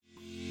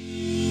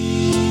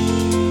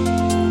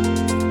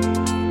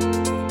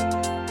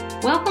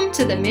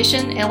Welcome to the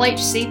Mission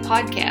LHC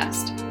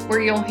podcast, where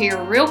you'll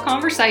hear real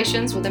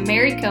conversations with a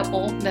married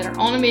couple that are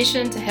on a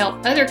mission to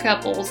help other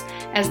couples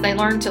as they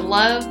learn to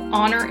love,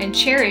 honor, and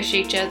cherish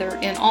each other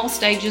in all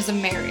stages of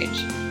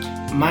marriage.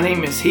 My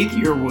name is Heath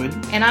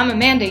Yearwood. And I'm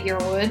Amanda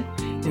Yearwood.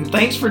 And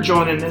thanks for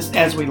joining us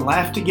as we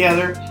laugh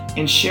together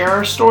and share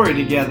our story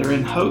together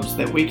in hopes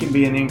that we can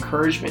be an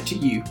encouragement to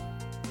you.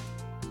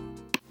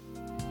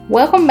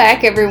 Welcome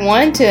back,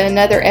 everyone, to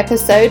another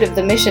episode of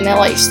the Mission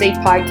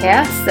LHC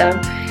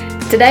podcast.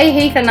 Today,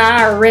 Heath and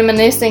I are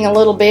reminiscing a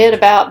little bit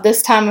about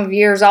this time of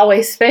year is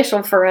always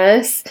special for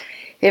us.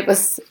 It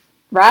was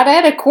right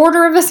at a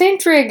quarter of a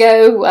century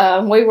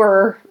ago. We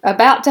were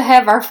about to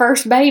have our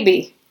first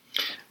baby.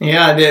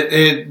 Yeah,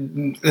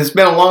 it's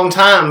been a long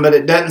time, but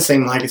it doesn't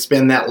seem like it's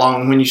been that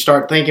long. When you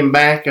start thinking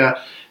back,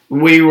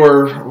 we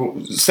were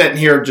sitting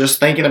here just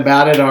thinking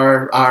about it.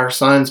 Our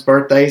son's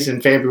birthday's in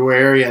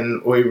February,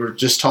 and we were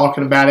just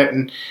talking about it.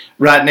 And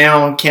right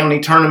now, county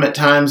tournament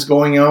time's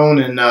going on,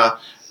 and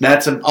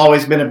that's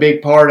always been a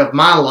big part of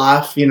my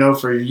life. You know,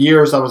 for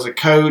years I was a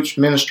coach,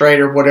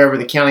 administrator, whatever.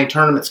 The county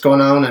tournament's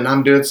going on, and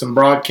I'm doing some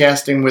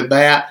broadcasting with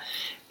that.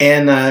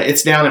 And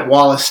it's down at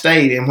Wallace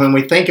State. And when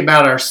we think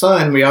about our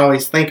son, we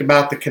always think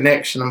about the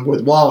connection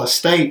with Wallace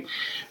State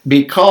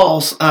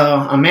because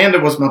Amanda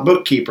was my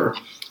bookkeeper.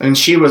 And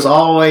she was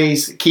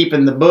always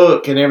keeping the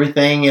book and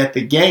everything at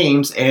the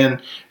games. And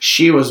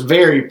she was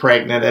very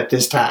pregnant at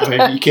this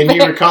time. Can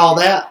you recall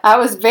that? I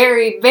was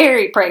very,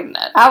 very pregnant.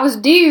 I was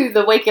due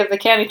the week of the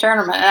county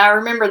tournament. And I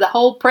remember the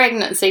whole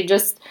pregnancy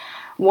just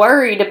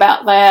worried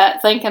about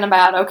that, thinking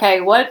about,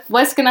 okay,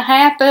 what's going to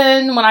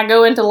happen when I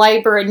go into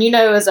labor? And, you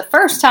know, as a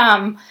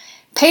first-time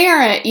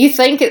parent, you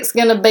think it's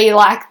going to be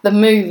like the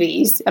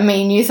movies. I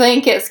mean, you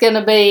think it's going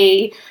to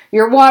be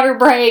your water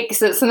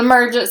breaks, it's an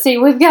emergency,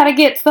 we've got to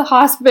get to the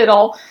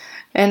hospital.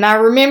 And I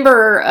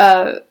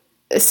remember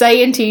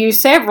saying to you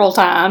several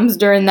times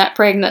during that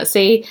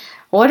pregnancy,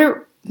 what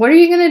are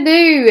you going to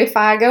do if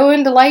I go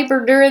into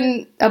labor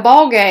during a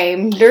ball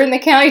game, during the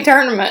county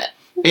tournament?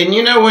 And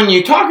you know, when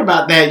you talk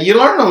about that, you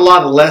learn a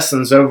lot of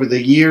lessons over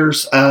the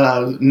years.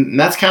 And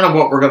that's kind of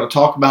what we're going to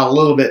talk about a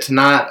little bit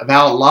tonight,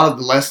 about a lot of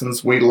the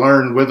lessons we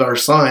learned with our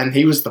son.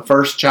 He was the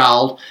first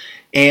child,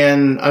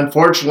 and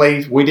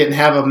unfortunately, we didn't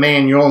have a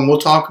manual, and we'll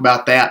talk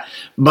about that.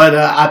 But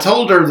I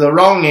told her the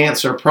wrong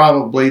answer,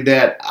 probably,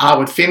 that I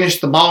would finish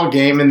the ball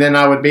game and then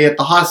I would be at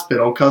the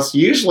hospital, because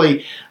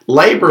usually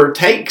labor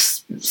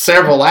takes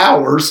several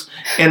hours,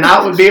 and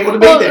I would be able to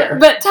be there.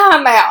 But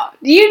time out.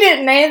 You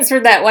didn't answer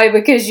that way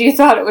because you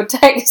thought it would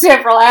take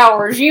several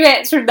hours. You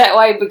answered that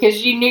way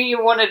because you knew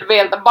you wanted to be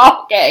at the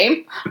ball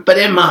game. But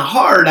in my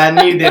heart, I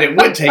knew that it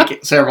would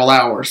take several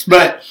hours.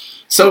 But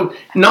so,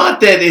 not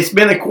that it's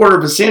been a quarter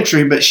of a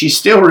century, but she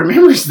still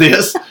remembers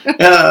this.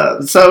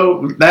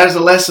 So there's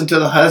a lesson to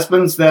the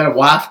husbands that a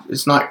wife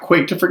is not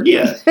quick to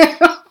forget.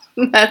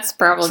 That's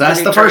probably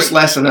that's the first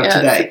lesson of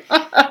today.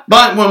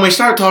 But when we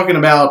start talking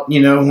about, you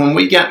know, when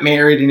we got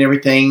married and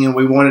everything and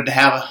we wanted to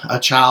have a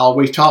child,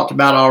 we've talked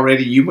about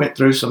already, you went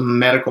through some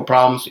medical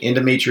problems,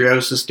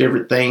 endometriosis,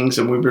 different things,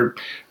 and we were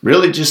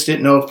really just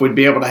didn't know if we'd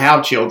be able to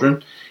have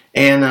children.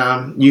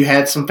 And you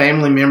had some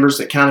family members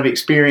that kind of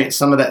experienced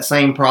some of that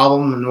same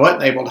problem and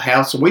wasn't able to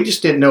have, so we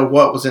just didn't know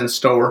what was in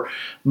store.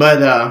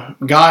 But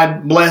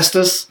God blessed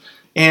us.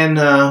 And,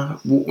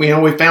 you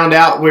know, we found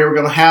out we were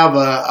going to have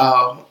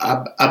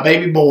a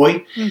baby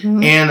boy.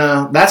 Mm-hmm.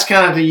 And that's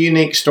kind of a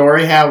unique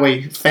story, how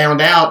we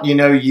found out. You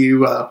know,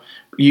 you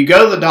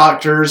go to the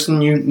doctors,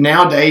 and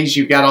nowadays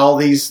you've got all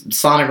these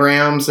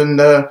sonograms and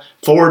the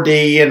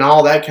 4D and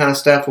all that kind of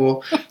stuff.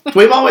 Well,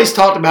 we've always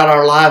talked about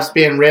our lives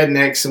being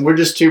rednecks, and we're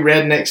just two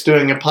rednecks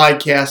doing a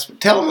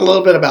podcast. Tell them a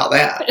little bit about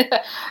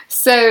that.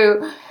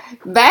 So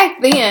back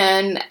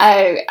then,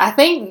 I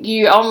think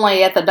you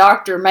only at the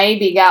doctor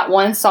maybe got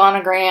one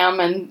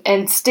sonogram,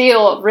 and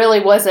still it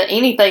really wasn't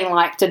anything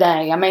like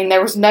today. I mean,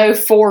 there was no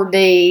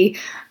 4D,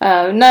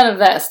 none of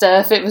that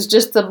stuff. It was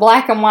just the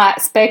black and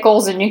white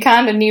speckles, and you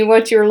kind of knew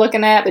what you were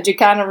looking at, but you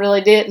kind of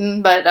really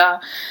didn't.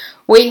 But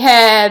we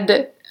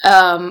had,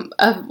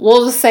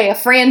 we'll just say a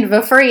friend of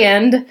a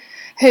friend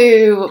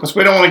who... Because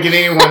we don't want to get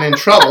anyone in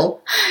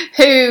trouble.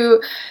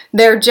 Who...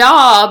 Their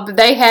job,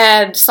 they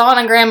had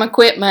sonogram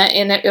equipment,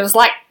 and it was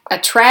like a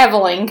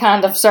traveling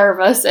kind of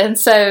service. And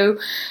so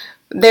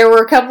there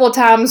were a couple of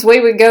times we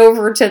would go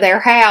over to their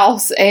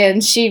house,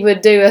 and she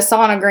would do a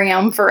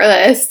sonogram for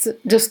us,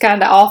 just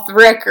kind of off the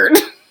record.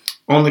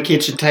 On the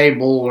kitchen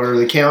table or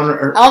the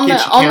counter? Or on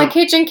the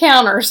kitchen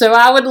counter. So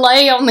I would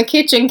lay on the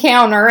kitchen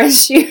counter, and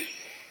she...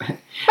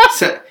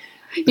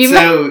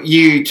 So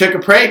you took a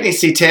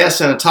pregnancy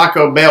test and a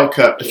Taco Bell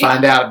cup to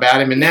find out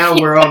about him, and now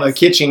we're on a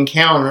kitchen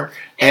counter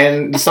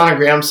and the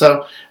sonogram.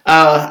 So,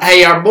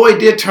 hey, our boy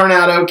did turn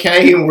out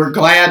okay, and we're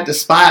glad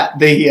despite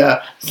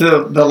the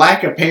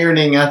lack of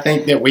parenting I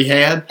think that we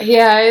had.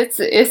 Yeah,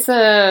 it's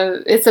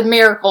a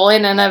miracle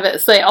in and of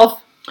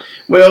itself.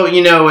 Well,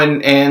 you know,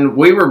 and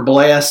we were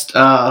blessed.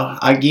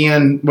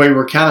 Again, we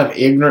were kind of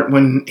ignorant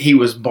when he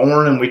was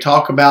born, and we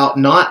talk about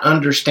not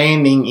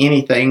understanding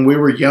anything. We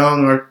were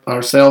young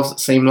ourselves, it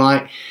seemed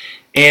like.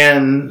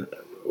 And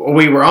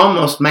we were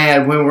almost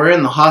mad when we were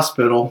in the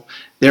hospital.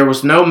 There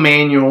was no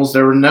manuals.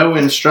 There were no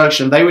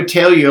instruction. They would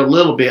tell you a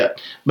little bit,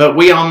 but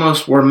we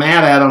almost were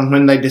mad at them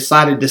when they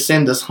decided to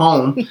send us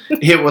home.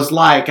 It was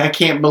like, I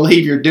can't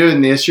believe you're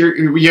doing this.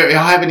 You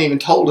haven't even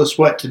told us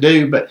what to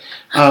do. But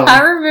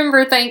I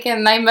remember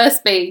thinking they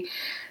must be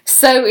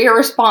so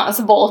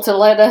irresponsible to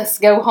let us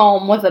go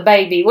home with a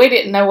baby. We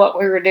didn't know what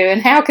we were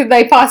doing. How could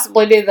they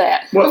possibly do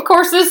that? Well, of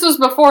course, this was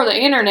before the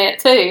internet,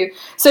 too,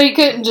 so you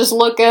couldn't just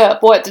look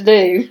up what to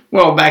do.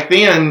 Well, back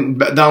then,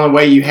 the only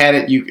way you had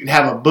it, you could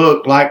have a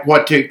book, like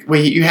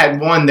you had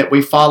one that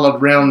we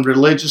followed around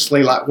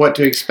religiously, like what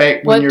to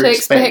expect when you're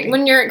expecting.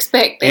 When you're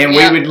expecting. And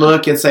we would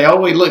look and say,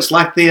 oh, he looks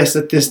like this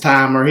at this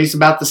time, or he's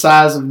about the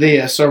size of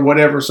this, or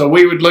whatever. So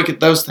we would look at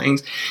those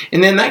things.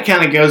 And then that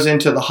kind of goes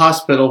into the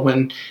hospital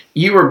when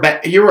you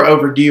were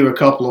overdue a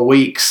couple of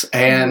weeks,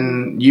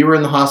 and you were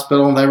in the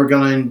hospital, and they were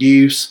going to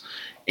induce,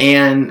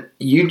 and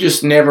you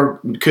just never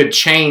could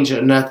change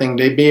nothing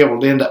to be able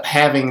to end up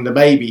having the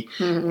baby.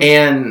 Mm-hmm.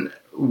 And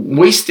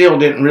we still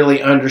didn't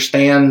really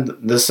understand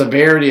the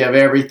severity of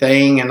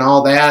everything and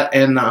all that.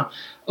 And a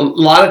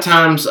lot of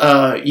times,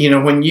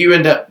 when you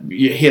end up,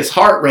 his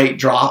heart rate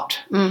dropped.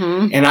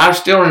 Mm-hmm. And I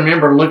still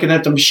remember looking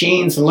at the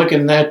machines and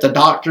looking at the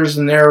doctors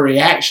and their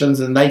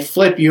reactions, and they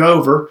flip you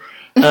over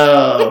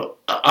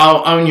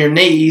on your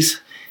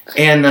knees,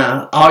 and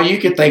all you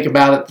could think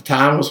about at the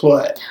time was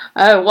what?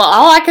 Oh, well,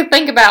 all I could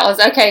think about was,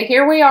 okay,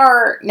 here we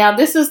are. Now,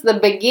 this is the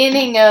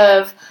beginning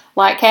of,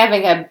 like,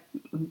 having a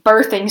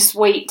birthing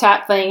suite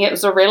type thing. It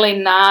was a really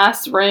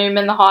nice room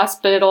in the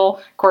hospital.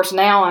 Of course,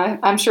 now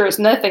I'm sure it's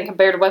nothing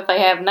compared to what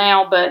they have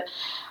now, but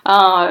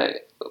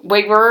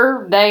we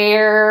were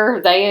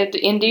there. They had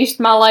induced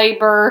my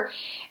labor,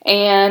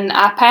 and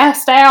I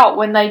passed out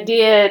when they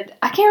did.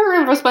 I can't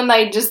remember if it was when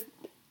they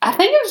I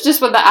think it was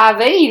just with the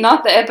IV,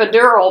 not the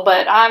epidural,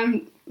 but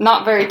I'm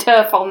not very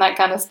tough on that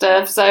kind of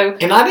stuff.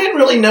 And I didn't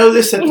really know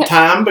this at the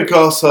time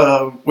because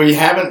we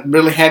haven't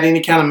really had any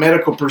kind of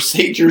medical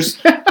procedures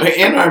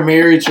in our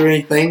marriage or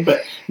anything.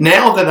 But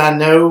now that I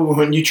know,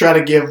 when you try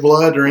to give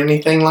blood or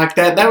anything like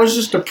that, that was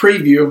just a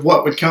preview of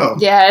what would come.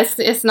 Yeah,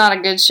 it's not a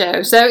good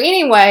show. So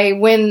anyway,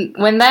 when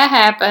that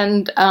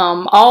happened,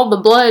 all the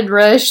blood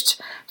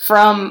rushed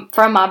from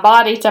my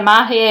body to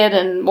my head,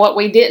 and what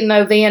we didn't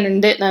know then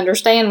and didn't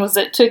understand was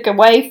it took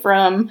away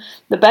from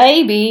the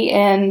baby,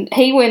 and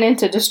he went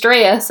into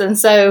distress. And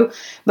so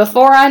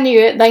before I knew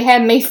it, they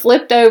had me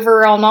flipped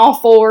over on all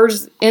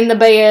fours in the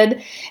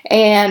bed.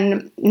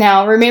 And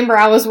now remember,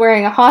 I was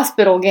wearing a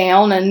hospital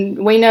gown,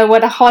 and we know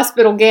what a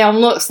hospital gown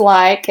looks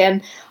like,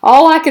 and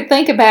all I could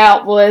think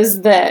about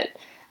was that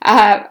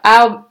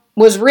I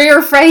was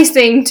rear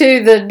facing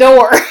to the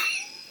door.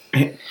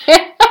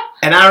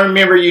 And I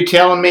remember you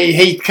telling me,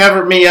 he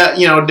covered me up,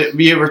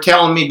 you were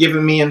telling me,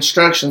 giving me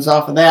instructions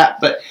off of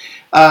that. But,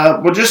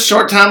 just a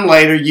short time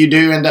later, you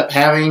do end up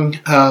having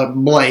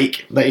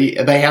Blake.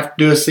 They have to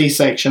do a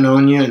C-section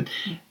on you.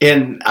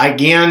 And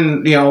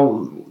again,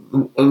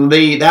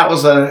 that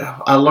was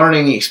a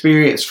learning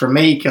experience for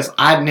me because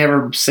I'd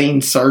never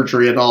seen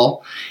surgery at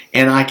all.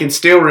 And I can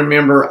still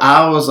remember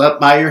I was up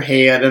by your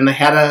head, and they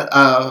had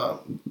a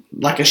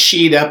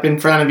sheet up in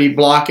front of you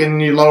blocking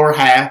your lower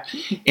half,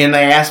 and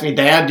they asked me,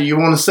 Dad, do you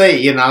want to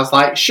see? And I was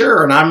like,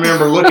 sure. And I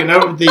remember looking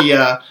over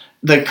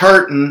the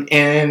curtain,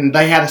 and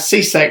they had a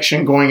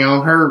C-section going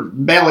on. Her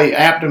belly,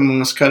 abdomen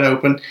was cut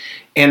open,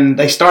 and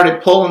they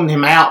started pulling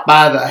him out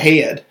by the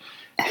head.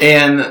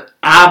 And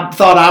I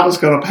thought I was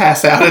going to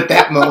pass out at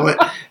that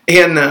moment.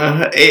 And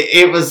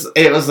it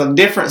was a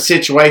different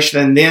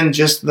situation. And then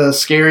just the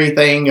scary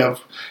thing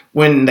of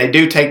when they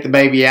do take the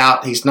baby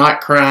out, he's not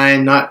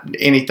crying, not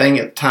anything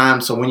at the time.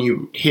 So when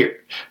you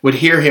would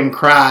hear him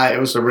cry, it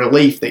was a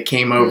relief that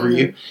came over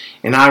you.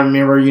 And I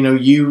remember,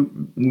 you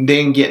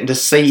then getting to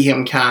see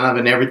him kind of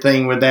and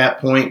everything with that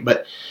point.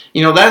 But,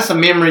 that's a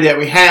memory that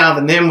we have.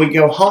 And then we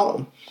go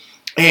home.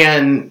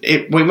 And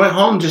we went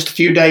home just a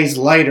few days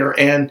later,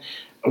 and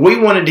we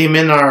wanted him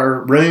in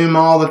our room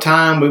all the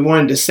time. We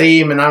wanted to see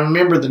him. And I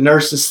remember the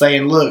nurses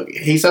saying, look,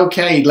 he's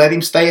okay. Let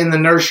him stay in the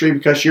nursery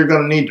because you're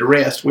going to need to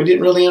rest. We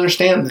didn't really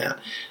understand that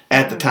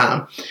at the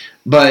time.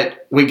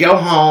 But we go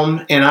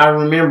home, and I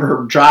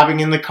remember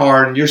driving in the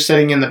car, and you're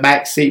sitting in the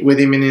back seat with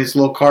him in his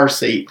little car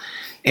seat.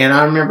 And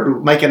I remember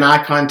making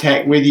eye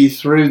contact with you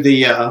through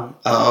the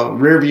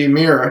rearview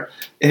mirror.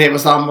 And it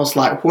was almost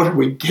like, what are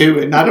we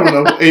doing? I don't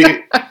know.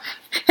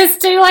 It's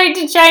too late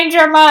to change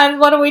our minds.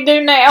 What do we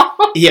do now?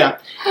 Yeah.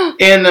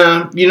 And,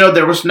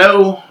 there was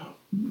no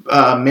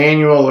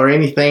manual or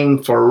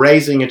anything for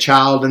raising a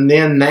child. And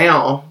then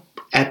now,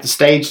 at the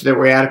stage that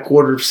we're at, a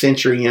quarter of a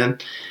century in,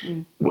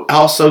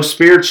 also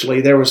spiritually,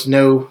 there was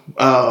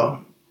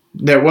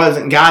there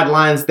wasn't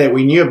guidelines that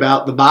we knew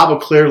about. The Bible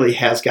clearly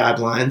has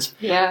guidelines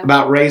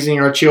about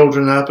raising our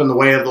children up in the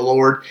way of the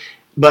Lord.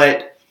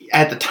 But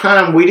at the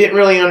time, we didn't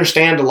really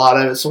understand a lot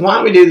of it. So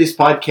why we do this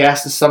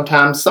podcast is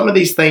sometimes some of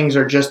these things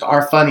are just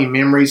our funny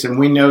memories, and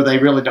we know they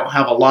really don't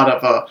have a lot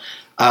of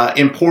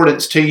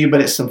importance to you, but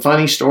it's some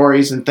funny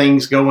stories and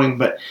things going.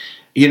 But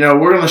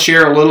we're going to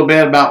share a little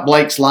bit about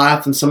Blake's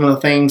life and some of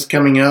the things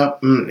coming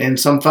up and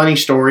some funny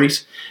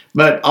stories.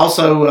 But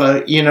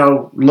also,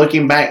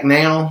 looking back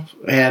now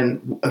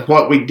and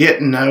what we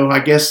didn't know, I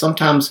guess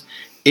sometimes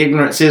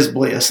ignorance is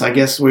bliss. I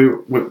guess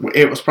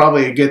it was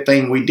probably a good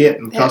thing we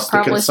didn't, because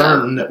the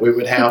concern that we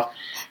would have.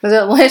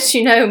 The less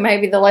you know,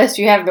 maybe the less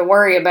you have to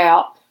worry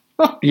about.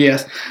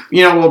 Yes.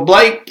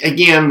 Blake,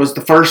 again, was the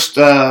first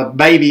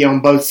baby on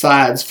both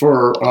sides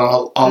for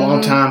a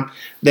long time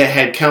that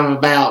had come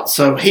about.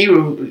 So he,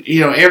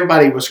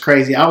 everybody was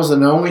crazy. I was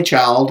an only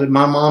child, and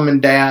my mom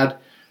and dad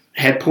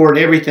had poured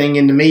everything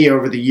into me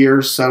over the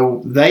years.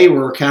 So they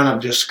were kind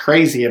of just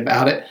crazy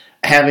about it,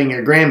 having a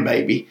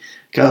grandbaby.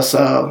 Because,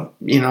 I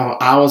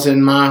was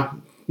in my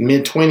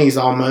mid-20s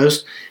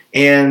almost,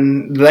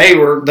 and they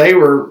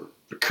were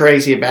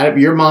crazy about it.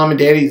 But your mom and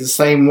daddy's the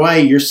same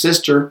way. Your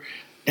sister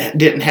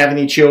didn't have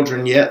any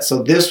children yet,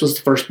 so this was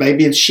the first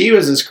baby, and she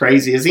was as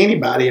crazy as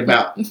anybody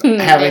about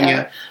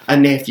having a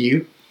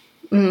nephew.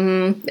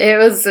 Mm-hmm.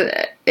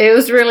 It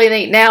was really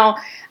neat. Now,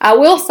 I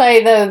will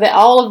say, though, that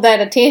all of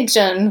that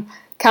attention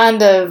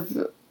kind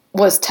of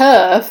was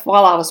tough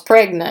while I was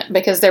pregnant,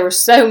 because there was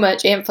so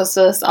much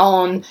emphasis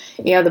on,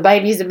 the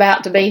baby's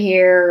about to be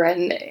here,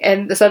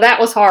 and so that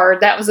was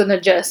hard. That was an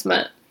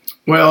adjustment.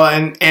 Well,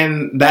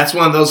 and that's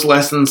one of those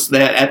lessons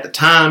that at the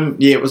time,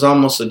 it was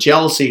almost a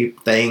jealousy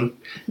thing.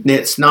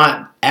 It's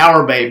not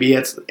our baby.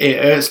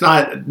 It's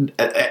not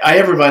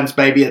everyone's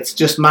baby. It's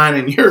just mine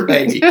and your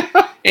baby.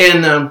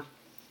 And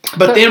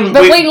but we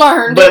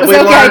learned. But we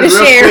learned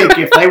real quick,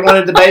 if they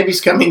wanted the babies,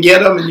 come and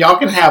get them, and y'all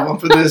can have them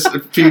for this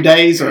few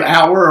days or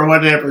hour or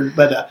whatever.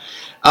 But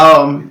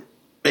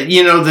we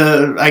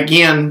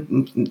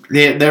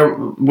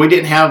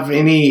didn't have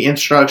any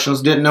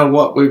instructions, didn't know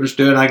what we was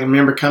doing. I can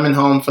remember coming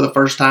home for the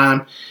first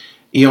time.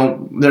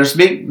 There's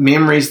big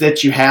memories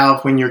that you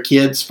have when your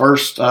kids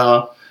first set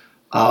up,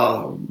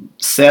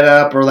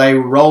 or they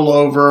roll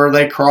over, or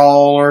they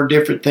crawl, or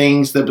different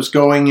things that was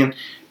going. And,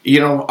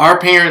 our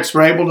parents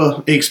were able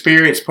to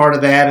experience part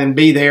of that and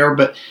be there.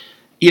 But,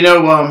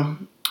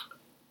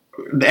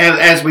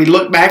 as we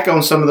look back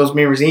on some of those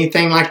memories,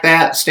 anything like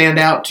that stand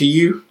out to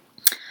you?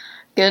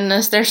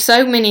 Goodness, there's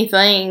so many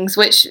things,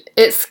 which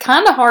it's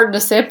kind of hard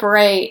to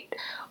separate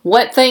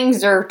what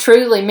things are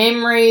truly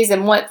memories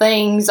and what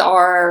things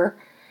are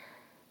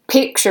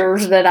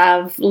pictures that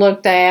I've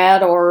looked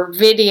at or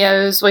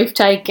videos we've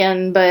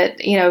taken.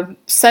 But,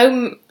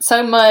 so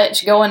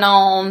much going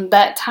on.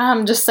 That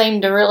time just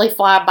seemed to really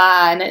fly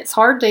by, and it's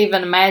hard to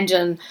even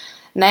imagine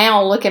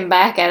now, looking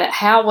back at it,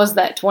 how was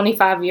that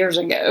 25 years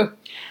ago?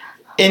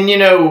 And,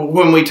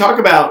 when we talk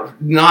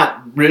about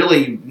not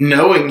really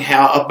knowing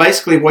how,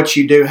 basically what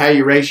you do, how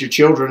you raise your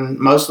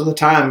children, most of the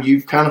time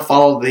you've kind of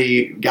followed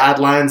the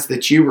guidelines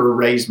that you were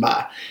raised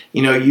by.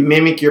 You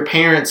mimic your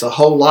parents a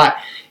whole lot.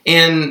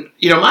 And,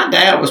 my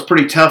dad was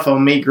pretty tough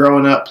on me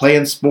growing up,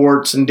 playing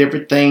sports and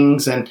different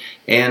things, and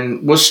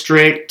was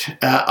strict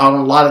on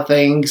a lot of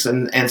things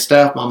and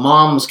stuff. My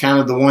mom was kind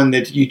of the one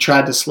that you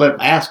tried to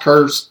ask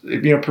her,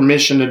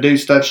 permission to do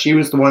stuff. She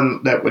was the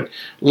one that would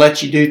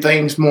let you do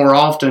things more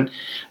often.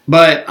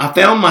 But I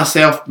found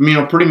myself,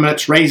 pretty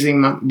much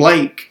raising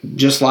Blake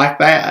just like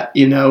that,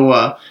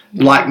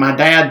 like my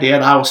dad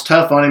did. I was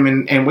tough on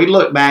him, and we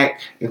look back,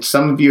 and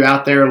some of you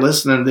out there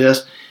listening to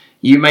this,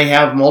 you may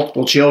have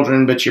multiple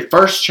children, but your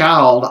first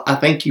child, I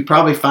think you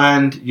probably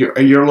find you're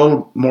a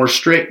little more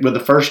strict with the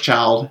first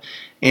child.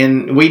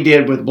 And we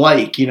did with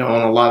Blake, on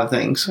a lot of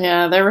things.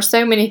 Yeah, there were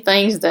so many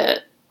things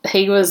that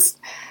he was,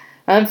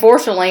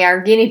 unfortunately,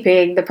 our guinea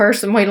pig, the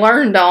person we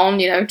learned on,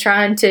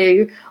 trying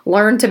to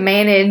learn to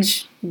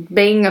manage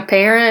being a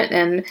parent.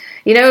 And,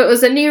 it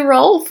was a new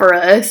role for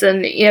us.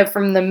 And,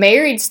 from the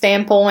married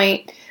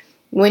standpoint,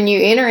 when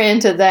you enter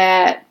into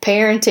that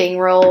parenting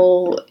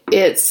role,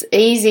 it's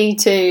easy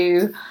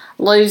to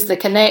lose the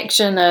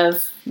connection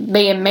of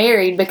being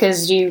married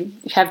because you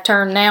have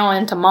turned now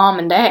into mom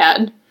and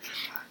dad.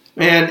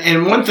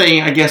 And one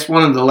thing, I guess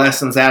one of the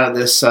lessons out of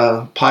this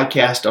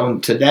podcast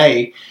on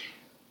today,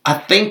 I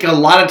think a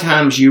lot of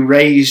times you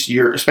raise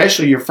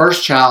especially your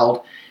first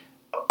child,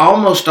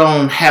 almost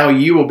on how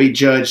you will be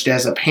judged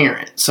as a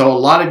parent. So a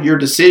lot of your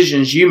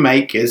decisions you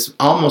make is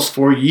almost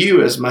for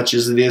you as much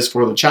as it is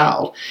for the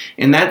child.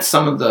 And that's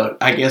some of the,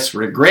 I guess,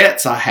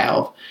 regrets I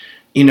have.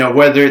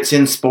 Whether it's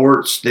in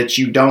sports that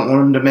you don't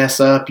want them to mess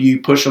up,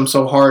 you push them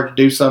so hard to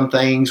do some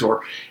things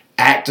or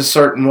act a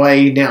certain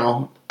way.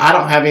 Now, I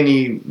don't have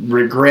any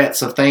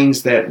regrets of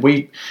things that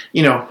we,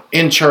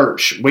 in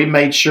church, we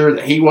made sure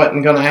that he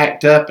wasn't going to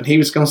act up, and he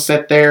was going to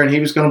sit there, and he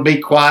was going to be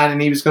quiet,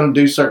 and he was going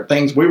to do certain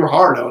things. We were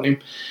hard on him,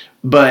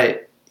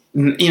 but,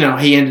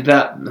 he ended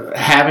up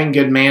having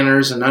good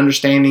manners and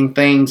understanding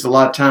things a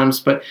lot of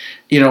times. But,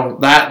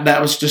 that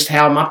was just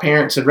how my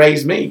parents had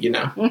raised me,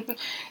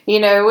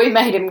 We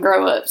made him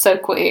grow up so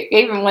quick.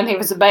 Even when he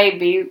was a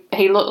baby,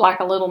 he looked like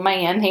a little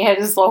man. He had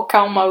his little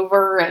comb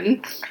over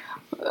and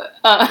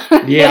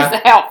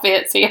his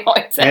outfits. He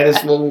always had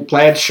his little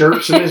plaid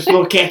shirts and his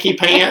little khaki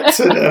pants.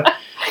 And,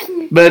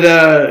 But,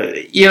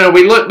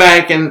 we look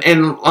back and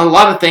a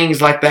lot of things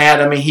like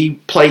that. I mean, he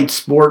played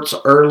sports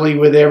early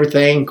with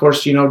everything. Of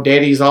course,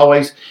 Daddy's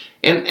always,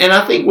 and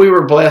I think we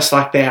were blessed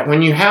like that.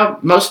 When you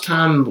have, most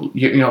time,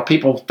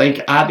 people think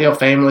ideal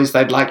families,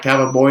 they'd like to have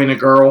a boy and a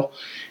girl.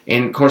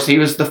 And, of course, he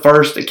was the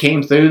first that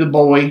came through the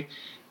boy.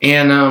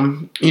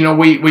 And,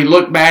 we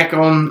look back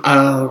on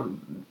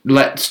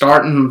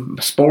starting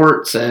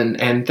sports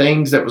and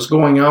things that was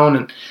going on.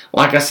 And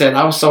like I said,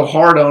 I was so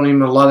hard on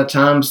him a lot of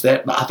times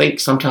that I think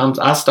sometimes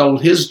I stole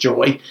his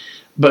joy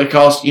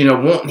because,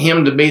 wanting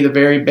him to be the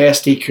very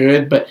best he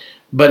could.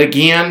 But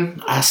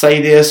again, I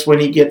say this,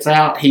 when he gets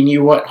out, he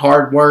knew what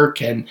hard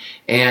work and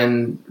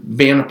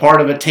being a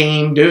part of a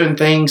team, doing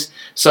things.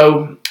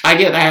 So I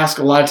get asked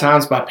a lot of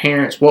times by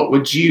parents, what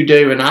would you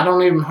do? And I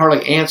don't even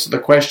hardly answer the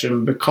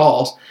question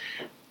because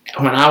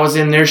when I was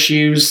in their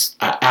shoes,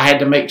 I had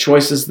to make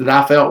choices that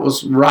I felt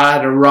was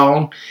right or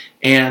wrong.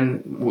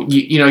 And,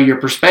 your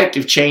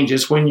perspective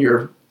changes when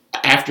you're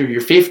after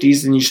your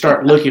 50s and you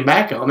start looking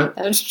back on it.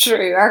 That's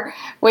true.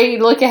 We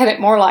look at it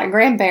more like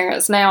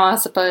grandparents now, I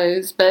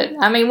suppose. But,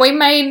 I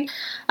mean,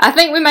 I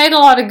think we made a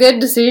lot of good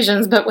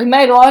decisions, but we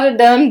made a lot of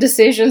dumb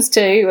decisions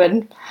too.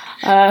 And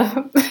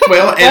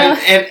well,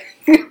 and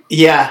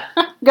yeah.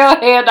 Go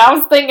ahead. I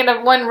was thinking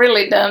of one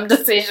really dumb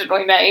decision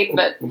we made,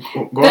 but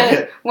Go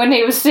ahead. When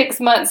he was 6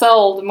 months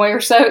old and we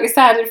were so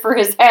excited for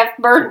his half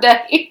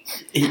birthday.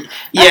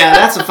 Yeah,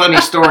 that's a funny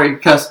story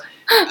because,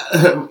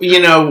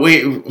 you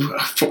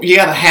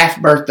got a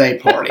half birthday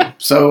party.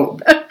 So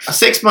a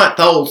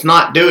 6-month-old's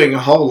not doing a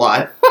whole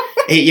lot.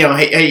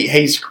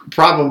 He's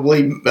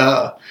probably,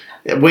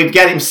 we've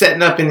got him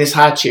sitting up in this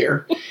high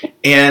chair.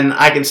 And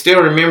I can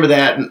still remember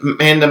that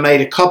Amanda made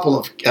a couple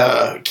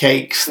of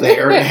cakes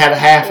there and had a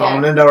half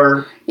on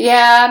it.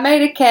 Yeah, I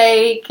made a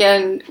cake,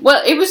 and,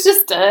 well, it was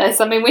just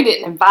us. I mean, we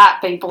didn't invite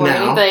people or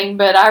anything,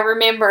 but I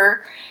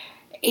remember,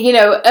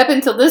 up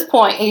until this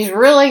point, he's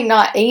really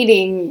not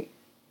eating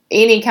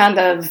any kind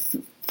of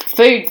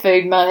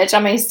food much. I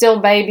mean,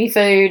 still baby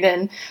food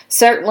and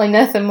certainly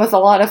nothing with a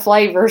lot of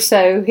flavor.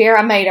 So here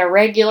I made a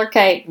regular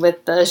cake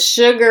with the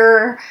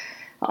sugar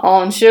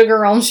on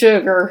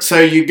sugar. So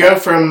you go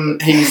from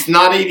he's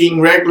not eating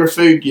regular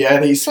food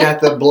yet, he's got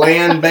the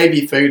bland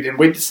baby food, and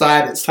we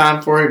decide it's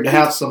time for him to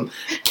have some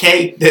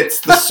cake that's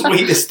the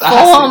sweetest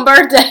full-on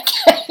birthday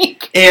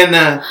cake.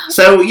 And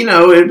so,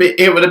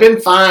 it would have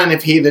been fine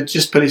if he'd have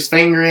just put his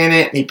finger in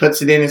it and he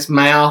puts it in his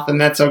mouth,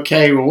 and that's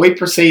okay. Well, we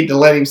proceed to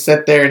let him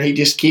sit there, and he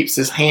just keeps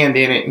his hand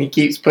in it, and he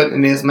keeps putting it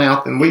in his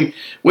mouth. And we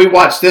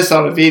watched this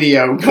on a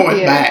video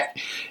going back.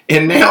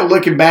 And now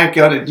looking back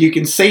on it, you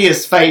can see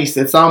his face.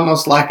 It's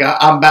almost like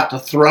I'm about to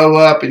throw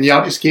up, and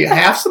y'all just keep,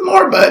 have some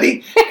more,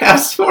 buddy.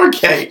 Have some more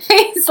cake.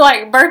 He's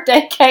like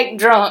birthday cake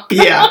drunk.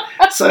 Yeah.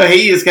 So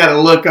he has got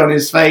a look on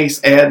his face,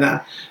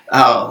 and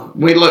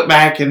we look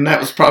back, and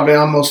that was probably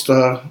almost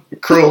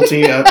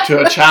cruelty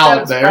to a child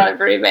that was there. Probably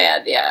pretty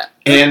bad, yeah.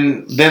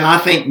 And then I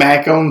think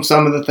back on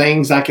some of the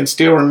things I can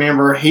still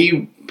remember.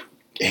 He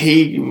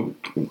couldn't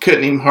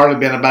even hardly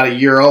been about a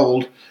year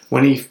old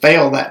when he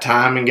fell that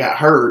time and got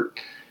hurt.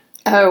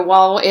 Oh,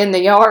 while in the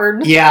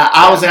yard? Yeah,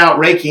 I was out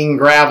raking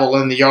gravel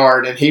in the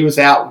yard, and he was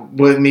out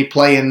with me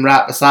playing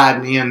right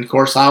beside me. And, of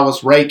course, I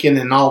was raking,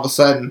 and all of a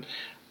sudden,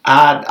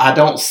 I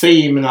don't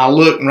see him, and I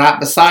look, and right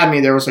beside me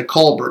there was a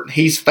culvert.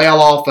 He's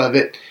fell off of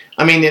it.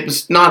 I mean, it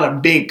was not a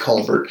big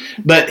culvert,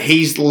 but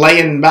he's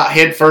laying about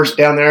head first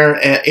down there,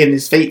 and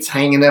his feet's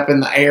hanging up in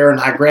the air, and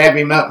I grab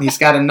him up, and he's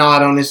got a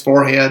knot on his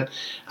forehead.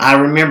 I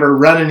remember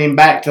running him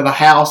back to the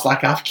house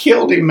like, I've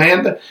killed him,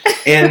 Amanda.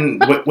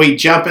 And we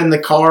jump in the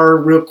car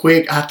real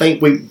quick. I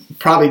think we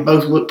probably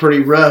both looked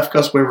pretty rough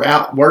because we were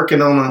out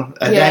working on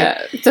a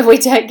day. So we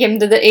take him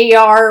to the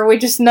ER. We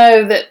just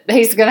know that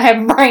he's going to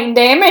have brain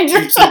damage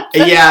or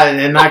something. Yeah,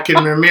 and I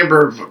can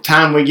remember the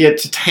time we get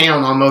to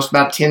town, almost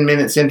about 10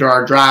 minutes into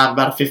our drive,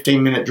 about a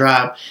 15-minute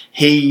drive,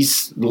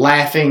 he's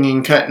laughing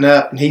and cutting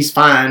up, and he's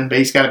fine, but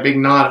he's got a big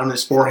knot on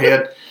his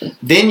forehead.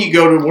 Then you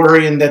go to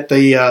worrying that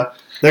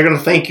they're going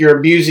to think you're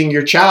abusing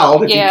your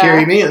child if you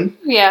carry him in.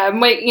 Yeah,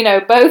 and we,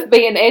 both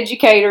being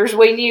educators,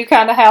 we knew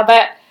kind of how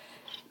that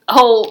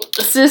whole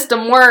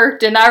system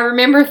worked. And I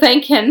remember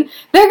thinking,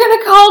 they're going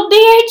to call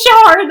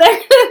DHR. They're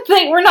going to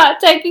think we're not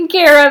taking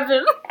care of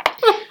him.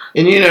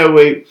 And,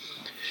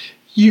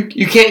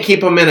 you can't keep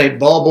them in a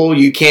bubble.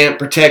 You can't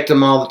protect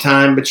them all the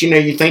time. But,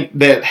 you think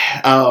that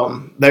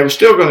they were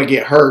still going to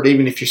get hurt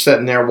even if you're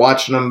sitting there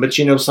watching them. But,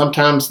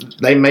 sometimes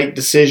they make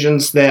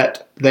decisions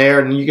that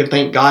and you can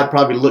think God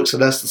probably looks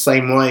at us the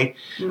same way.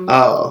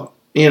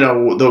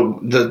 Mm-hmm.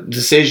 The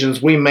decisions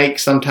we make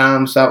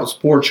sometimes, that was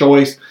poor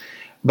choice.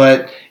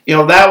 But,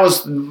 that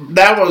was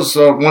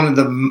one of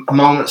the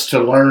moments to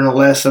learn a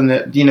lesson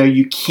that,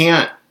 you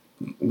can't.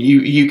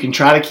 You can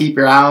try to keep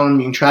your eye on them,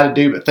 you can try to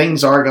do, but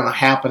things are going to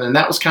happen. And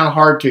that was kind of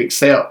hard to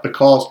accept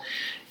because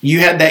you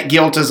had that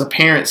guilt as a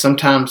parent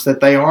sometimes that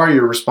they are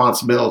your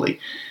responsibility.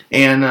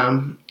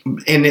 And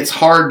it's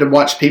hard to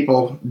watch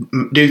people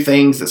do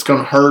things that's going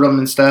to hurt them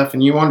and stuff.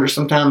 And you wonder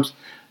sometimes,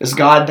 Is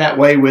God that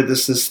way with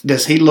us?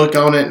 Does He look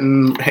on it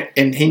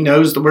and He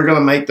knows that we're going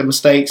to make the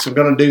mistakes and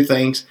going to do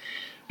things,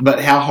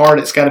 but how hard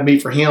it's got to be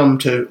for Him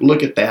to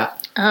look at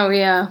that? Oh,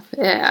 yeah.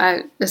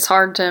 It's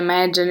hard to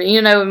imagine.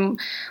 You know,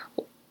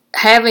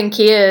 having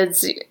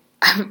kids,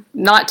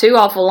 not too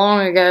awful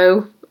long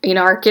ago, you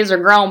know, our kids are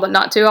grown, but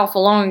not too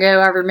awful long ago,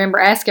 I remember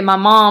asking my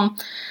mom,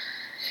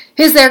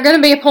 is there going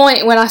to be a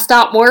point when I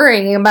stop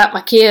worrying about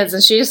my kids?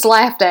 And she just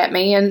laughed at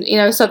me. And, you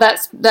know, so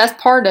that's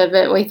part of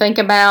it. We think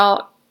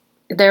about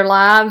their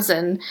lives,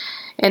 and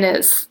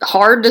it's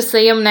hard to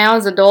see them now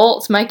as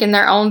adults making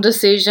their own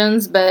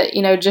decisions, but,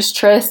 you know, just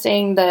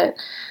trusting that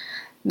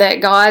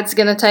God's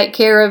going to take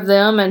care of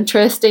them, and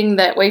trusting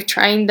that we've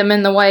trained them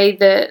in the way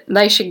that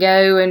they should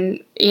go.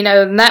 And, you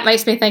know, and that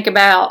makes me think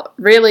about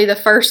really the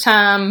first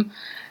time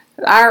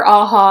our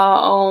aha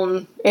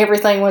on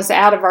everything was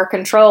out of our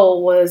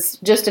control was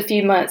just a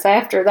few months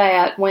after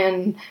that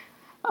when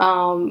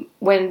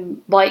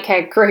Blake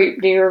had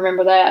croup. Do you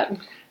remember that?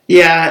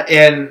 Yeah,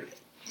 and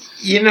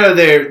you know,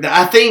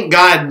 I think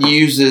God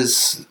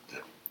uses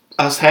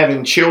us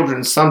having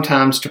children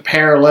sometimes to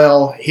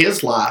parallel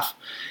His life,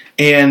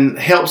 and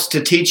helps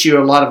to teach you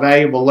a lot of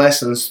valuable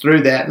lessons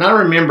through that. And I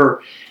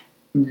remember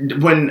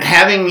when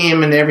having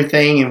him and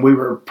everything, and we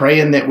were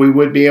praying that we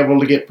would be able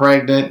to get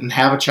pregnant and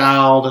have a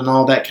child and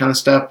all that kind of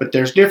stuff, but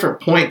there's different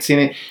points in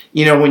it.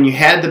 You know, when you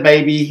had the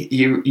baby,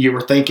 you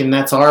were thinking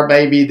that's our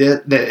baby,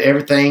 that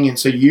everything, and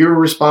so you're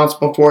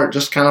responsible for it,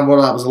 just kind of what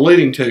I was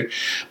alluding to.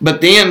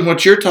 But then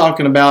what you're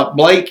talking about,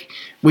 Blake,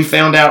 we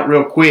found out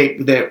real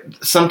quick that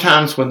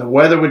sometimes when the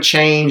weather would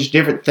change,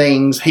 different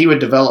things, he would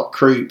develop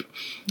croup.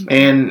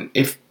 And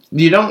if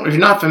you're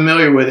not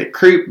familiar with it,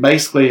 croup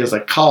basically is a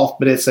cough,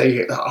 but it's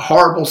a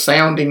horrible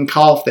sounding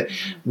cough that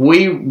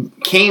we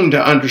came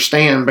to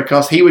understand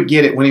because he would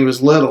get it when he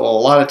was little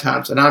a lot of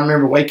times. And I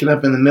remember waking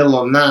up in the middle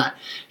of the night,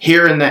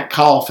 hearing that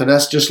cough, and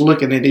us just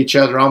looking at each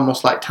other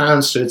almost like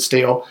time stood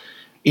still,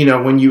 you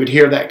know, when you would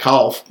hear that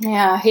cough.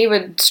 Yeah, he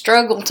would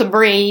struggle to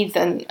breathe,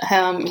 and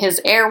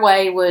his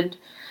airway would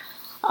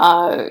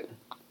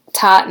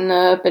tighten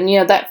up. And, you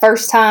know, that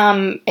first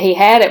time he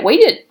had it,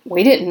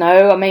 we didn't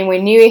know. I mean, we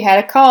knew he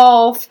had a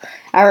cough.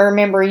 I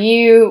remember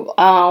you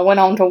went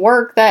on to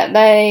work that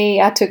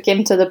day. I took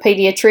him to the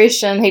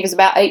pediatrician. He was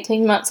about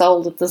 18 months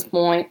old at this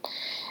point.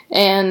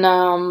 And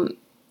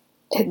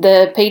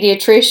the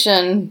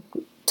pediatrician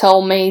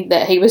told me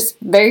that he was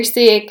very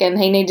sick and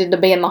he needed to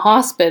be in the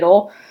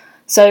hospital.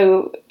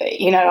 So,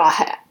 you know,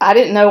 I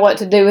didn't know what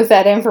to do with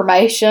that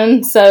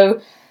information. So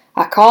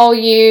I call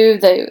you,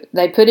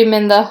 they put him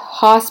in the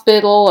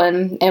hospital,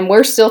 and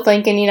we're still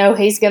thinking, you know,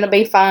 he's going to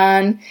be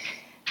fine.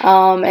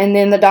 And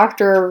then the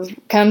doctor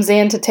comes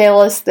in to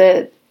tell us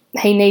that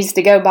he needs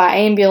to go by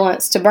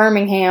ambulance to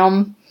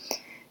Birmingham.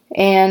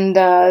 And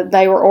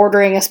they were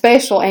ordering a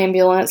special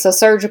ambulance, a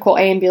surgical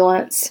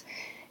ambulance.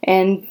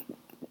 And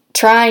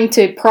trying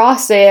to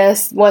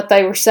process what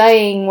they were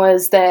saying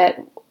was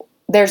that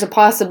there's a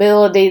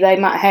possibility they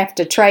might have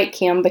to trach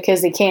him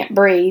because he can't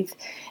breathe.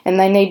 And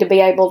they need to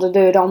be able to do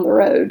it on the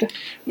road.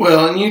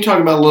 Well, and you talk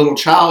about a little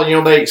child, you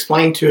know, they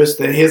explained to us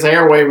that his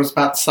airway was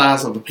about the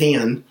size of a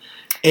pin.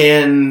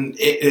 And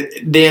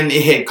then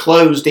it had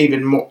closed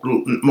even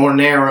more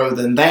narrow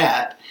than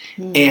that.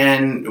 Mm.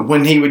 And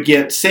when he would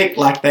get sick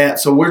like that,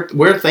 so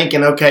we're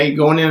thinking, okay,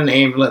 going in an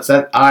ambulance,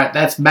 all right,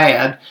 that's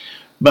bad.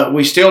 But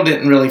we still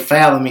didn't really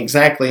fathom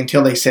exactly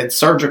until they said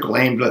surgical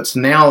ambulance.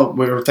 Now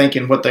we were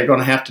thinking what they're going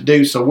to have to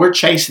do. So we're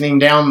chasing him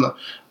down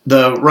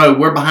the road.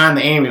 We're behind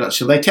the ambulance.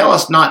 So they tell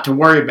us not to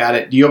worry about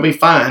it. You'll be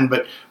fine.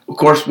 But, of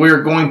course,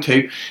 we're going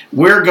to.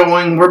 We're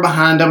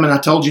behind them. And I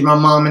told you my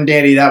mom and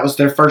daddy, that was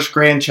their first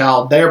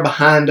grandchild. They're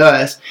behind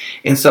us.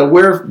 And so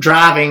we're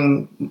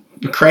driving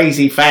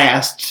crazy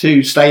fast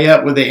to stay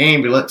up with the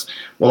ambulance.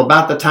 Well,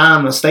 about the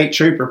time the state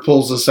trooper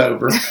pulls us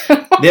over,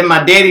 then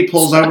my daddy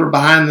pulls over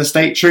behind the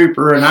state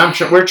trooper, and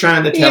we're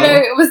trying to tell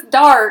him. It was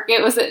dark.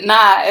 It was at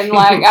night, and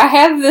like I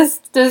have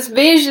this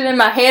vision in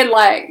my head,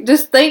 like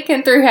just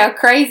thinking through how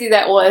crazy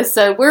that was.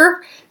 So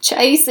we're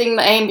chasing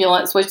the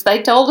ambulance, which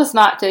they told us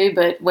not to,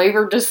 but we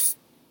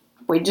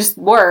just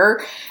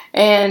were.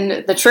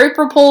 And the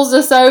trooper pulls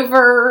us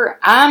over.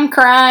 I'm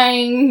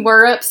crying.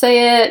 We're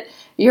upset.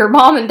 Your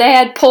mom and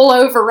dad pull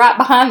over right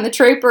behind the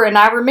trooper, and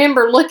I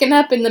remember looking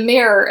up in the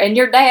mirror, and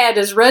your dad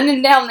is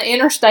running down the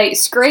interstate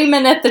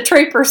screaming at the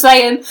trooper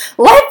saying,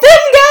 "Let them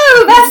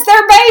go! That's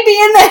their baby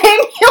in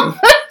the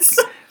ambulance!"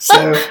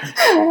 So,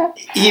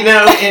 you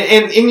know,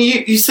 and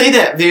you see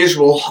that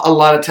visual a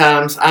lot of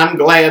times. I'm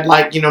glad,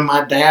 like, you know,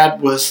 my dad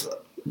was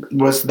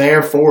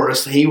there for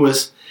us. He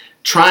was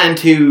trying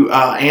to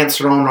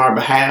answer on our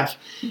behalf.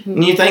 Mm-hmm.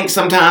 And you think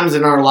sometimes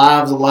in our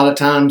lives, a lot of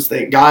times,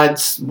 that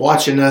God's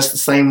watching us the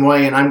same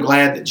way, and I'm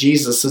glad that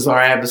Jesus is our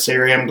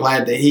adversary. I'm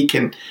glad that He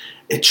can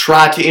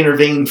try to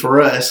intervene for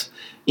us.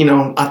 You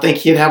know, I think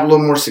he'd have a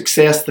little more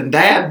success than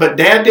Dad, but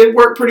Dad did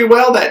work pretty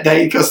well that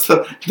day because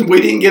we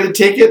didn't get a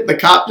ticket. The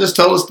cop just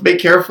told us to be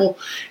careful,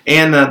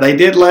 and they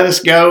did let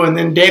us go, and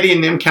then Daddy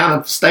and them kind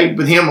of stayed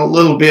with him a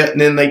little bit,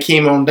 and then they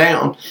came on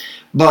down.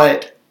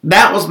 But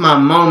that was my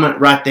moment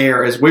right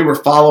there as we were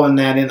following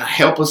that in a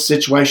helpless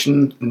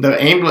situation.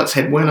 The ambulance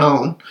had went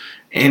on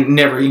and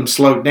never even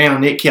slowed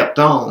down. It kept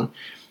on.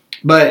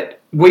 But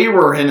we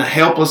were in a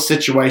helpless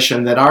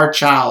situation that our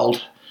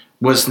child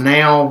was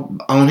now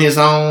on his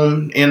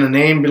own in an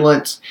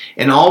ambulance,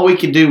 and all we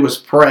could do was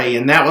pray.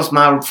 And that was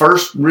my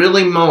first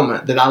really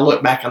moment that I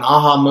look back, an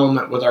aha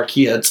moment with our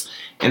kids,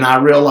 and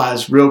I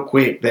realized real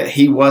quick that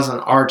he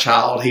wasn't our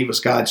child, he was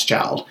God's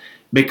child,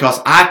 because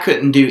I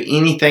couldn't do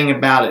anything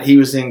about it. He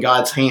was in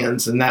God's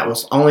hands, and that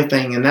was the only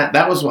thing. And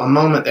that was a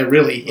moment that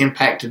really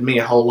impacted me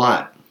a whole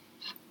lot.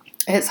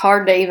 It's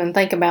hard to even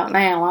think about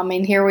now. I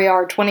mean, here we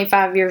are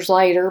 25 years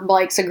later.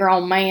 Blake's a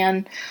grown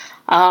man.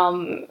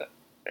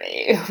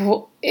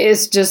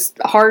 It's just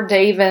hard to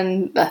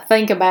even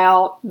think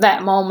about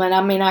that moment.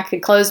 I mean, I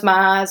could close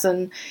my eyes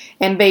and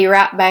be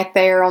right back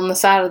there on the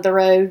side of the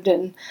road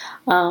and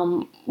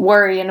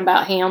worrying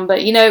about him.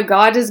 But, you know,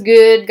 God is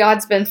good.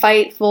 God's been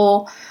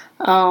faithful.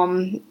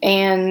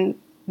 And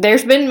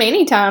there's been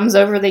many times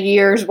over the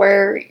years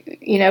where,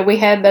 you know, we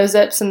had those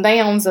ups and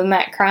downs and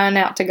that crying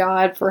out to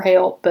God for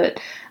help.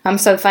 But I'm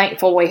so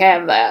thankful we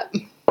have that.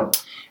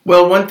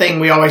 Well, one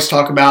thing we always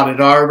talk about in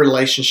our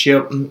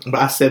relationship,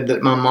 I said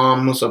that my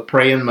mom was a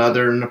praying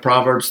mother and a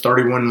Proverbs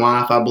 31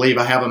 wife. I believe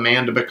I have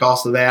Amanda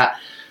because of that.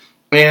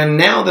 And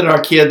now that our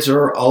kids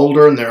are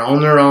older and they're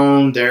on their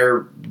own,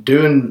 they're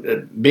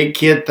doing big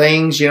kid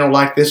things, you know,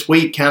 like this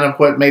week, kind of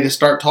what made us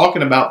start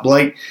talking about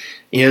Blake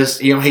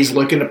is, you know, he's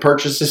looking to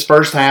purchase his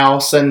first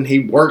house and he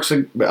works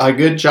a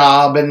good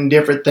job and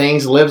different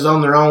things, lives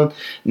on their own.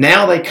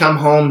 Now they come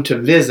home to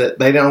visit.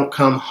 They don't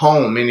come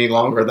home any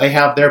longer. They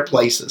have their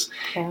places.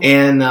 Yeah.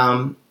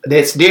 And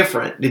it's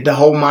different. The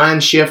whole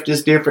mind shift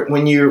is different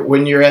when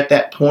you're at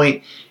that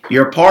point.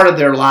 You're a part of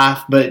their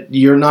life, but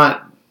you're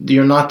not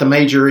the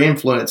major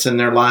influence in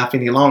their life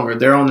any longer.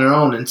 They're on their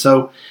own. And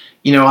so,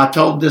 you know, I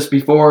told this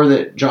before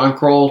that John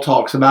Kroll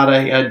talks about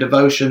a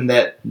devotion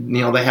that, you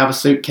know, they have a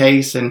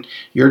suitcase and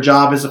your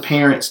job as a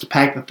parent is to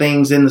pack the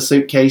things in the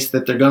suitcase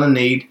that they're going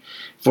to need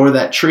for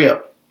that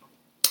trip.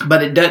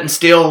 But it doesn't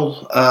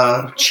still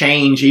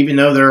change. Even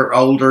though they're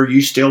older,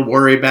 you still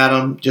worry about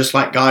them just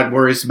like God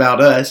worries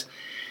about us.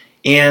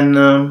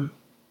 And,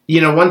 you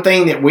know, one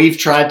thing that we've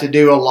tried to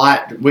do a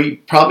lot, we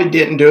probably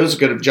didn't do as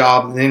good a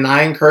job. And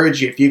I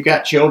encourage you, if you've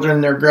got children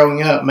and they're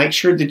growing up, make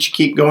sure that you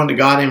keep going to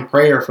God in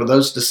prayer for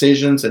those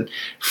decisions and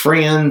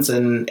friends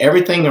and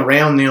everything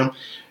around them.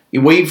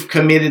 We've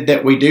committed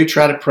that we do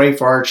try to pray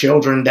for our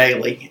children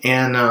daily.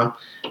 And,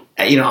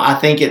 you know, I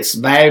think it's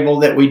valuable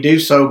that we do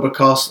so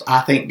because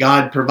I think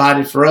God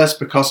provided for us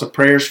because of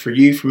prayers for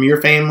you from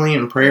your family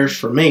and prayers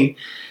for me.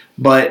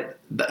 But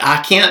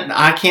I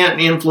can't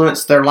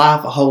influence their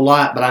life a whole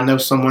lot, but I know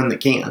someone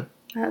that can.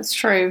 That's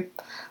true.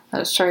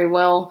 That's true.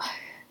 Well,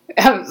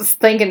 I was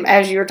thinking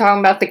as you were talking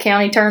about the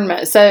county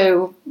tournament.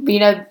 So, you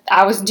know,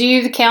 I was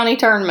due the county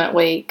tournament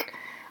week.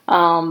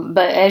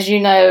 But as you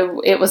know,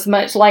 it was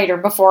much later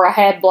before I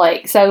had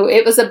Blake. So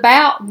it was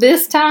about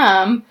this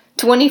time,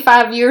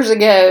 25 years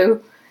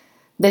ago,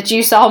 that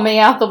you saw me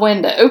out the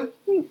window.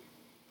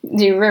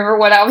 Do you remember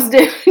what I was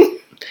doing?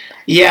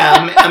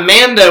 Yeah,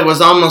 Amanda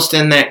was almost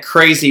in that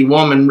crazy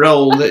woman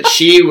role that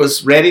she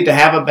was ready to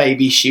have a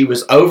baby. She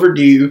was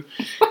overdue,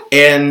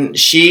 and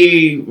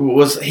she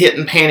was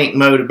hitting panic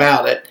mode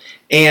about it.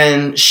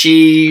 And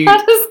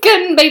I just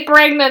couldn't be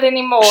pregnant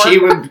anymore. She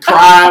would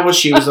cry.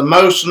 She was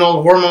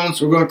emotional.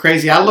 Hormones were going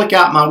crazy. I look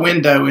out my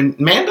window, and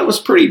Amanda was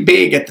pretty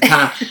big at the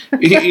time.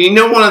 You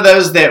know, one of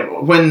those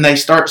that when they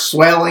start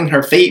swelling,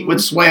 her feet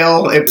would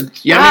swell.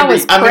 I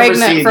was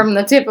pregnant from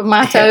the tip of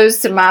my toes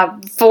to my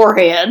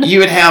forehead. You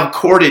would have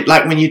corded,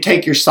 like when you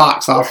take your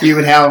socks off, you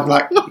would have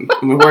like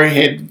where it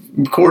had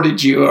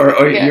corded you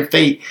or your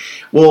feet.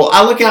 Well,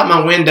 I look out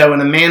my window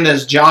and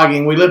Amanda's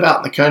jogging. We live out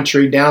in the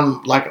country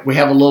down, like we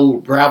have a little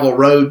gravel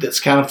road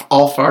that's kind of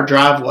off our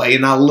driveway.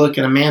 And I look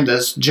and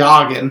Amanda's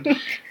jogging,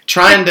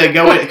 trying to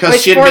go in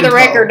because she'd been for the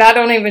record, I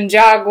don't even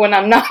jog when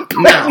I'm not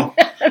pregnant.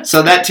 No.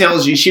 So that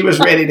tells you she was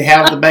ready to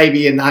have the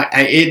baby and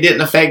it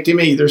didn't affect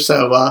him either.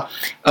 So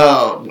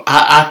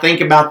I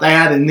think about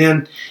that. And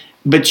then,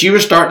 but you were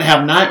starting to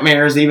have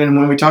nightmares even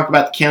when we talk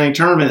about the county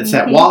tournament. It's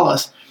at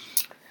Wallace.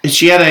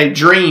 She had a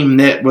dream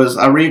that was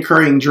a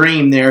recurring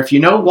dream there. If you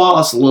know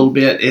Wallace a little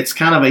bit, it's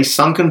kind of a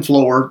sunken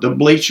floor. The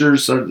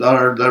bleachers or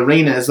the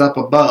arena is up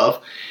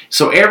above.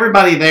 So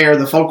everybody there,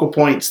 the focal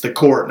point's the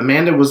court.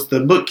 Amanda was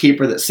the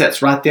bookkeeper that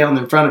sits right down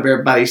in front of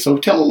everybody. So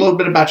tell a little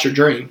bit about your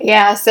dream.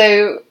 Yeah,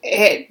 so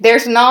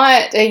there's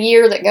not a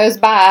year that goes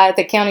by at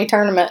the county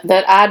tournament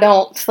that I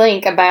don't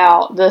think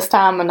about this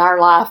time in our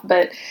life.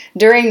 But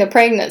during the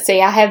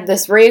pregnancy, I had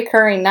this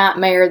reoccurring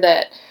nightmare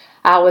that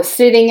I was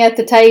sitting at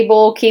the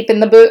table, keeping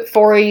the book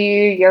for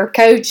you, you're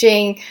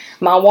coaching,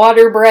 my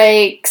water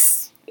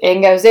breaks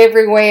and goes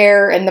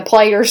everywhere, and the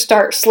players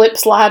start slip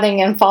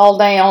sliding and fall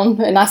down,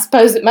 and I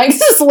suppose it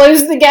makes us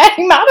lose the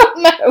game. I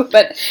don't know,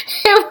 but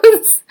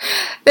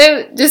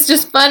it was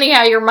just funny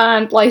how your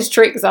mind plays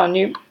tricks on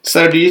you.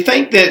 So do you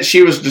think that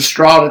she was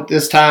distraught at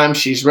this time?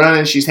 She's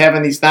running, she's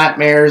having these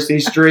nightmares,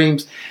 these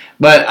dreams.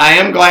 But I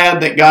am glad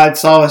that God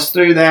saw us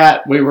through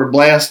that. We were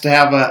blessed to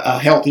have a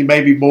healthy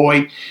baby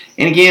boy.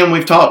 And again,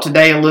 we've talked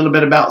today a little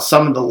bit about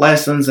some of the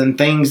lessons and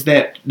things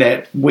that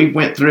we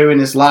went through in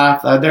his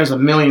life. There's a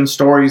million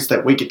stories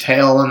that we could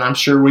tell, and I'm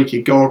sure we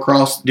could go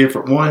across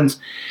different ones.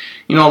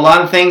 You know, a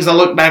lot of things I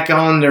look back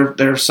on,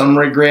 there's some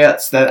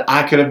regrets that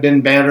I could have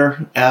been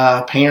better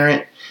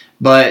parent.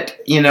 But,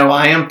 you know,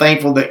 I am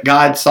thankful that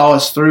God saw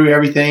us through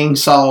everything,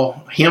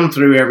 saw him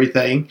through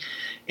everything.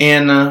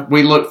 And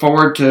we look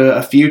forward to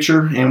a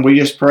future, and we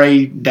just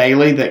pray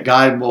daily that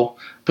God will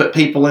put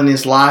people in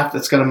his life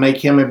that's going to make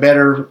him a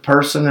better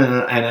person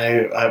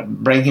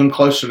and bring him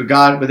closer to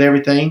God with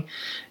everything.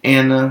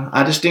 And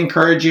I just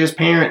encourage you as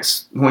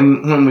parents,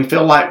 when we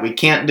feel like we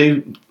can't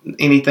do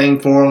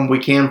anything for them, we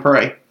can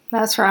pray.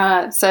 That's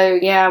right. So,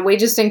 yeah, we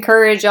just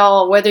encourage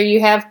y'all, whether you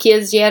have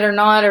kids yet or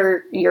not,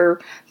 or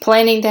you're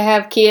planning to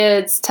have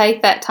kids,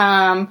 take that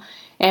time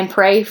and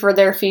pray for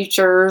their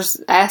futures.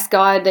 Ask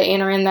God to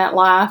enter in that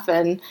life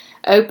and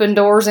open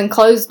doors and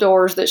close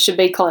doors that should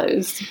be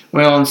closed.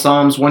 Well, in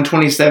Psalms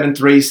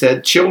 127:3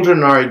 said,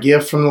 "Children are a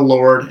gift from the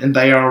Lord, and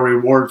they are a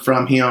reward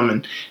from him."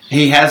 And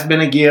he has been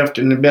a gift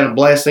and been a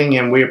blessing,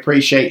 and we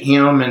appreciate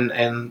him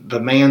and the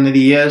man that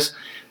he is.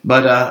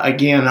 But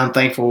again, I'm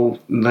thankful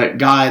that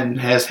God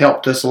has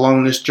helped us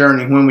along this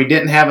journey. When we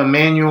didn't have a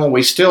manual,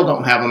 we still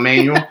don't have a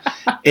manual.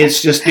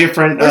 It's just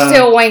different. We're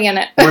still winging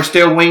it. We're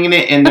still winging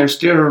it, and there's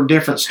still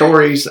different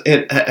stories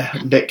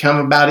that come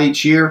about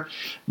each year.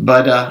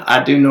 But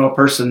I do know a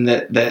person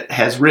that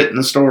has written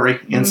the story,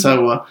 and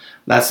so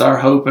that's our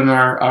hope and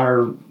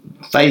our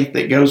faith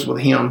that goes with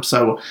him.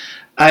 So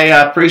I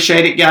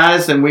appreciate it,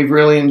 guys, and we've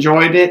really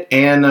enjoyed it.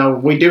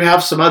 And we do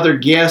have some other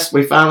guests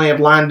we finally have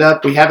lined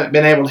up. We haven't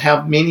been able to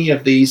have many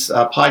of these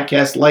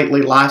podcasts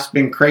lately. Life's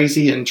been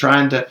crazy and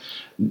trying to,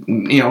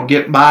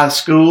 get by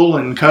school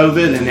and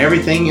COVID and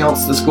everything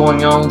else that's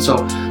going on. So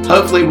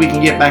hopefully we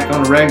can get back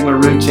on a regular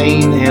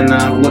routine,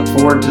 and look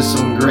forward to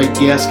some great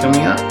guests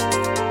coming up.